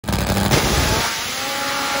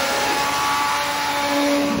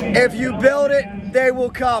If you build it, they will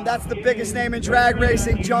come. That's the biggest name in drag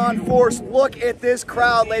racing, John Force. Look at this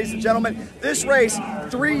crowd, ladies and gentlemen. This race,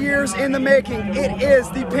 3 years in the making. It is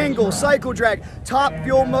the Pingle Cycle Drag Top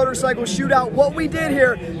Fuel Motorcycle Shootout. What we did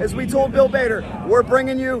here is we told Bill Bader, we're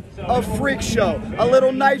bringing you a freak show. A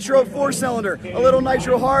little nitro 4-cylinder, a little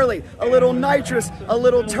nitro Harley, a little nitrous, a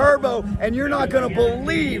little turbo, and you're not gonna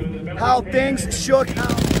believe how things shook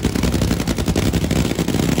out.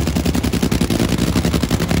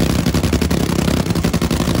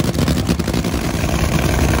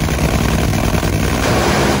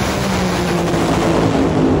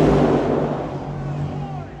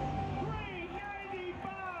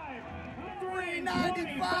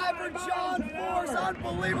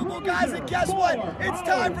 Unbelievable, guys, and guess what? It's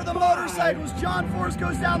time for the motorcycles. John Force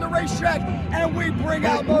goes down the racetrack, and we bring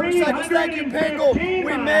out motorcycles. Thank you, Pingle.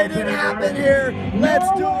 We made it happen here. Let's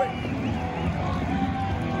do it.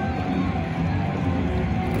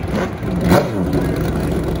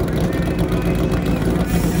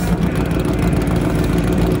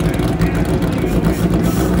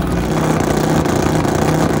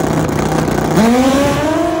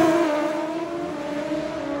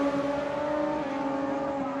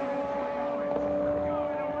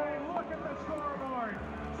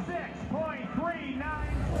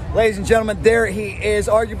 Ladies and gentlemen, there he is,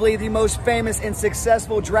 arguably the most famous and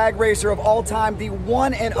successful drag racer of all time, the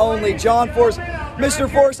one and only John Force. Mr.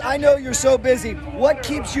 Force, I know you're so busy. What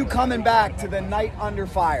keeps you coming back to the Night Under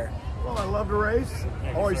Fire? Well, I love to race,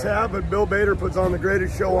 always have, but Bill Bader puts on the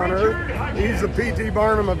greatest show on earth. He's the P.T.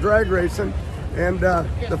 Barnum of drag racing, and the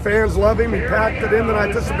fans love him. He packed it in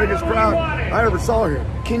tonight. This is the biggest crowd I ever saw here.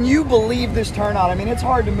 Can you believe this turnout? I mean, it's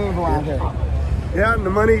hard to move around here. Yeah, and the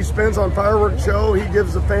money he spends on fireworks show, he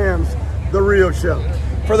gives the fans the real show.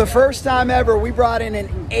 For the first time ever, we brought in an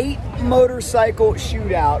 8 motorcycle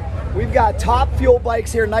shootout. We've got Top Fuel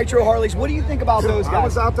bikes here, Nitro Harleys. What do you think about those guys? I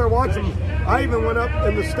was out there watching. I even went up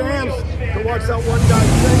in the stands to watch that one guy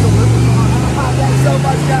single. It was awesome. Thanks so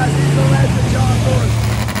much, guys. He's the legend, John Force.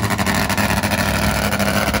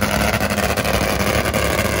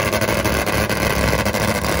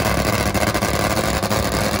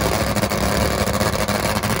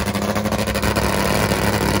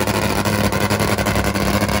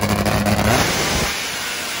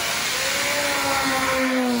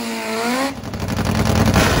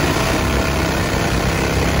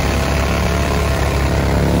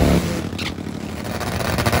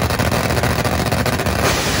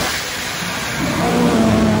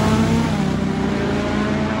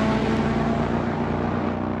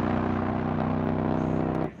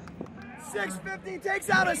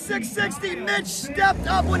 Takes out a 660. Mitch stepped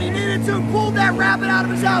up when he needed to, pulled that rabbit out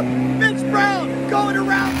of his mouth. Mitch Brown going to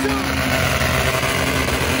round 2.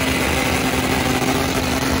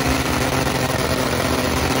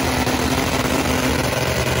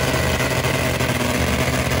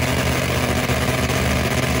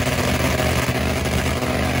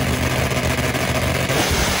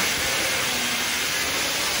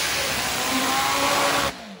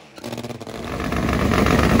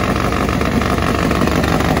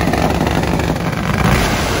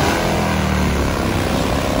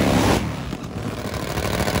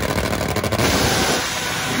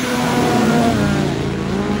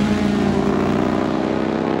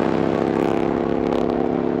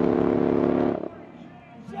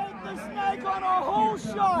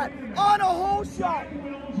 On a whole shot.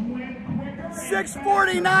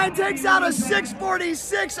 649 takes out a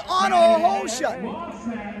 646 on a whole shot.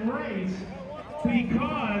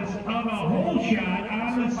 Because of a whole shot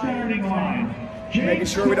on the starting line. Making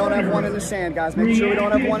sure we don't have one in the sand, guys. Making sure we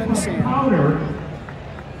don't have one in the sand.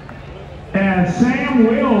 And Sam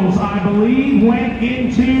Wills, I believe, went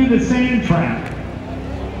into the sand trap.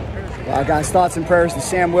 Guys, thoughts and prayers to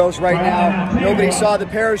Sam Wills right now. Nobody saw the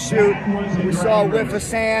parachute. We saw a whiff of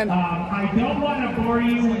sand. I don't want to bore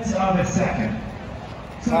you with the second.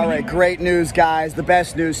 All right, great news, guys. The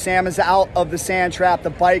best news. Sam is out of the sand trap. The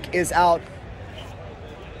bike is out.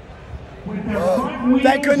 Oh,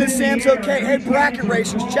 thank goodness Sam's okay. Hey, bracket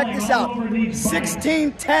racers, check this out.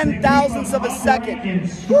 16/10,000ths of a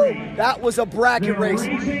second. Woo, that was a bracket race.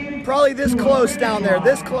 Probably this close down there,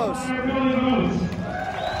 this close.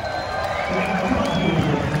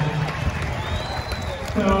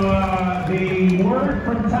 So the word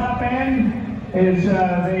from Top End is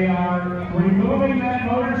they are removing that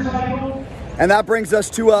motorcycle. And that brings us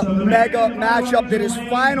to a mega matchup that is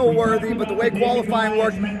final worthy, but the way qualifying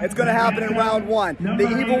works, it's going to happen in round one. The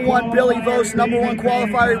Evil One, Billy Vos, #1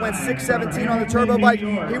 qualifier, he went 6:17 on the turbo bike.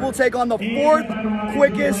 He will take on the 4th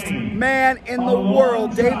quickest man in the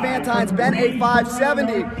world. Dave Vantine's been a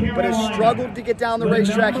 570, but has struggled to get down the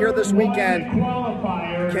racetrack here this weekend.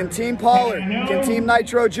 Can Team Pollard, can Team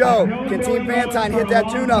Nitro Joe, can Team Vantine hit that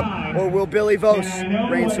tune-up, or will Billy Vos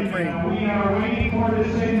reign supreme? We are waiting for the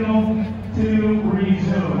signal to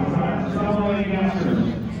resume.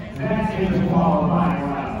 That is the qualifying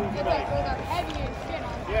round.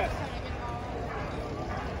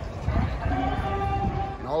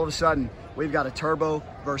 And all of a sudden, we've got a turbo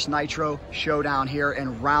versus nitro showdown here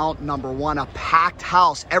in round number 1. A packed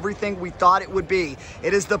house, everything we thought it would be.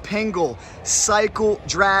 It is the Pingle Cycle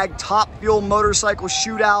Drag Top Fuel Motorcycle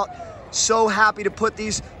Shootout. So happy to put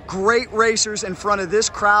these great racers in front of this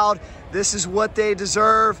crowd. This is what they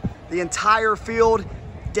deserve. The entire field,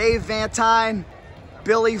 Dave Vantine,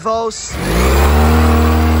 Billy Vos.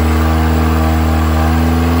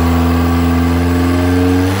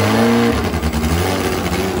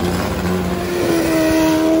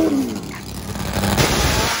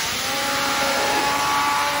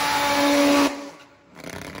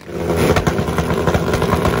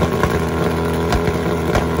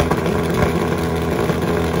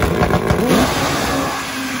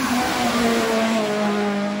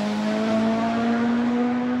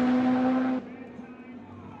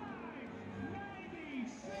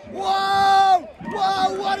 Whoa!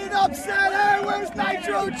 Whoa, what an upset! Hey, where's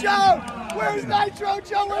Nitro Joe? Where's Nitro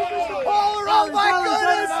Joe? Where's Mr. Pollard? Oh my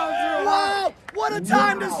goodness! Wow! What a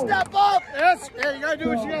time to step up! Yes, yeah, you gotta do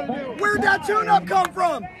what you gotta do. Where'd that tune-up come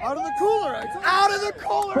from? Out of the cooler, I told you. Out of the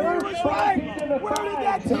cooler! He was right! Where did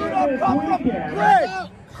that tune-up come from?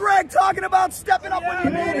 Greg talking about stepping up when you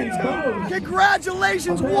needed to.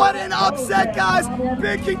 Congratulations, what an upset, guys.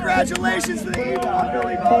 Big congratulations to the Evil One,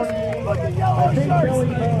 Billy Vos. Look at yellow shirts.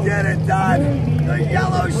 Get it done. The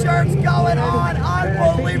yellow shirts going on.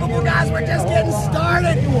 Unbelievable, guys. We're just getting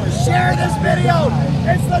started. Share this video.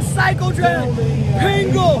 It's the Cycle Drag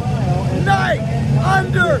Pingle Night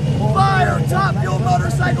Under Fire Top Fuel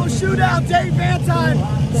Motorcycle Shootout. Dave Vantine.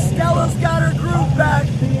 Stella's got her groove back.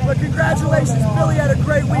 But congratulations, Billy had a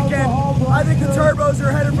great weekend. I think the turbos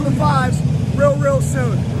are headed for the 5s real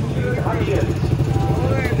soon.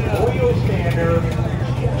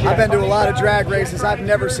 I've been to a lot of drag races. I've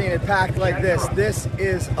never seen it packed like this. This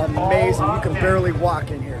is amazing. You can barely walk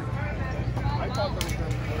in here.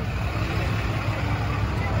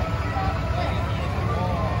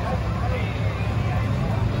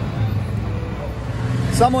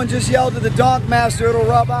 Someone just yelled at the Donk Master, it'll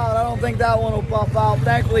rub out. I don't think that one will buff out.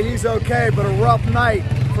 Thankfully, he's okay, but a rough night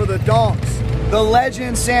for the Donks. The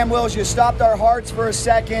legend, Sam Wills, you stopped our hearts for a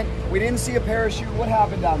second. We didn't see a parachute. What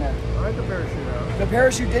happened down there? I had the parachute out. The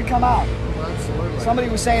parachute did come out. Absolutely. Somebody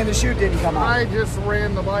was saying the chute didn't come out. I just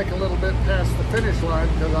ran the bike a little bit past the finish line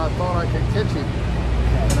because I thought I could catch him.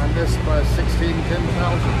 And I missed by 16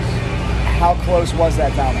 10,000ths. How close was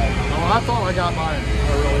that down there? Oh, I thought I got mine.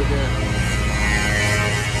 I really did.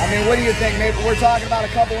 I mean, what do you think? Maybe we're talking about a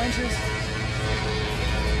couple inches?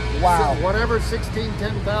 Wow. So whatever 16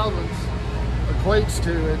 10,000ths equates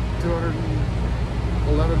to at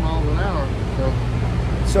 211 miles an hour.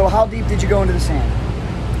 So how deep did you go into the sand?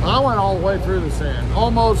 I went all the way through the sand,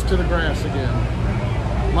 almost to the grass again.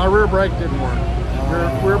 My rear brake didn't work.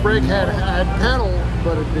 Rear brake had pedal,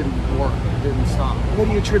 but it didn't work. It didn't stop. What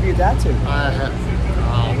do you attribute that to?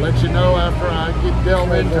 I'll let you know after I get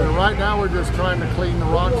delved into it. Right now we're just trying to clean the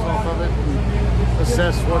rocks off of it and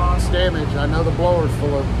assess what's damaged. I know the blower's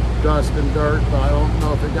full of dust and dirt, but I don't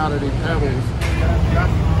know if it got any pebbles.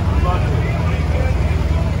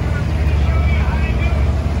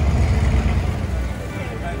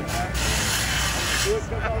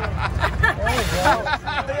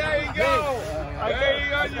 There you go. There you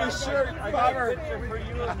go, your shirt. I got her for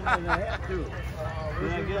you in the hat too.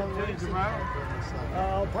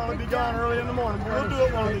 I'll probably be gone early in the morning. We'll do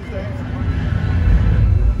it one of these days.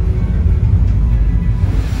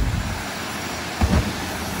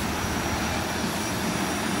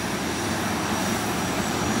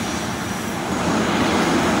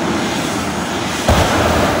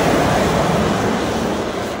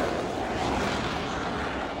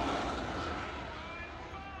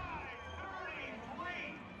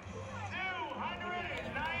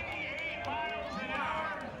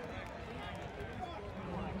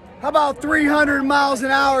 How about 300 miles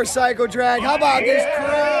an hour, Cycle Drag? How about this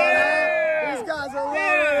crowd? These guys are loving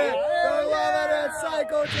it. They're loving it,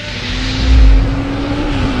 Cycle Drag.